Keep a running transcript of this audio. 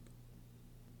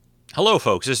Hello,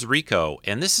 folks. This is Rico,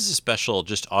 and this is a special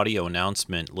just audio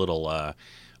announcement, little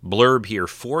blurb here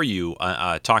for you,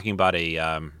 talking about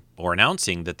or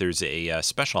announcing that there's a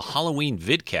special Halloween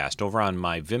vidcast over on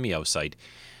my Vimeo site,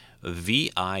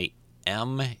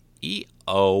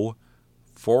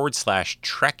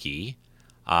 Vimeo/Trekkie.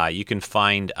 You can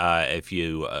find, if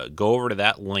you go over to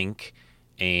that link,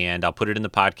 and I'll put it in the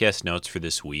podcast notes for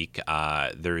this week.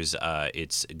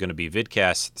 It's going to be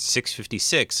vidcast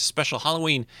 656, special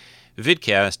Halloween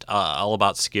vidcast, all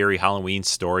about scary Halloween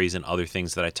stories and other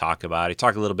things that I talk about. I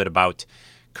talk a little bit about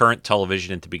current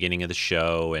television at the beginning of the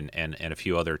show and a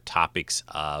few other topics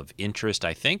of interest,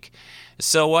 I think.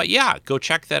 So, yeah, go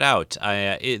check that out.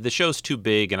 The show's too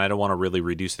big, and I don't want to really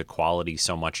reduce the quality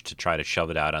so much to try to shove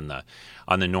it out on the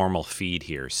normal feed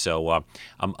here. So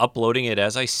I'm uploading it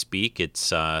as I speak.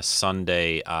 It's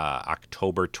Sunday,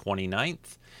 October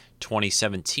 29th.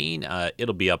 2017.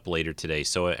 It'll be up later today.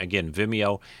 So again,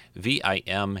 Vimeo,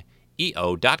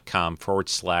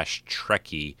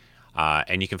 vimeo.com/Trekkie.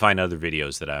 And you can find other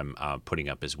videos that I'm putting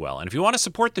up as well. And if you want to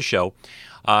support the show,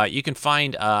 you can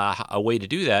find a way to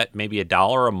do that, maybe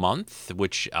 $1 a month,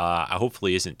 which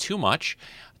hopefully isn't too much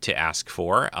to ask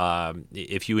for.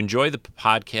 If you enjoy the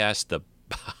podcast,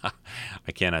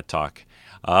 I cannot talk.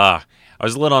 I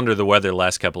was a little under the weather the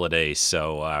last couple of days,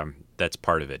 so that's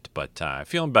part of it, but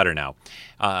feeling better now.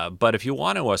 But if you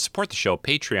want to support the show,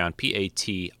 Patreon,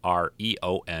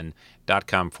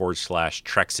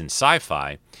 patreon.com/Treks in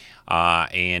Sci-Fi.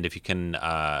 And if you can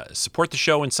support the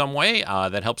show in some way,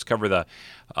 that helps cover the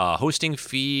hosting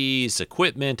fees,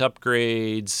 equipment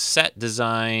upgrades, set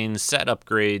designs, set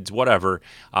upgrades, whatever.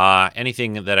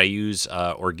 Anything that I use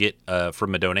or get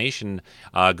from a donation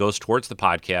goes towards the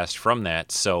podcast from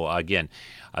that. So again,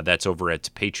 that's over at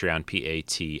Patreon,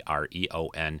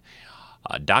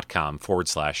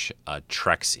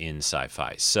 patreon.com/Treks in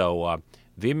Sci-Fi. So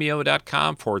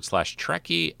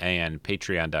Vimeo.com/Trekkie and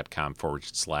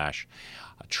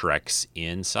Patreon.com/Treks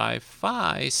in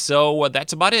Sci-Fi. So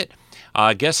that's about it.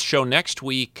 Guest show next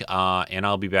week, and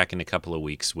I'll be back in a couple of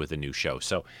weeks with a new show.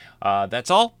 So that's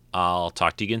all. I'll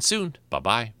talk to you again soon.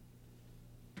 Bye-bye.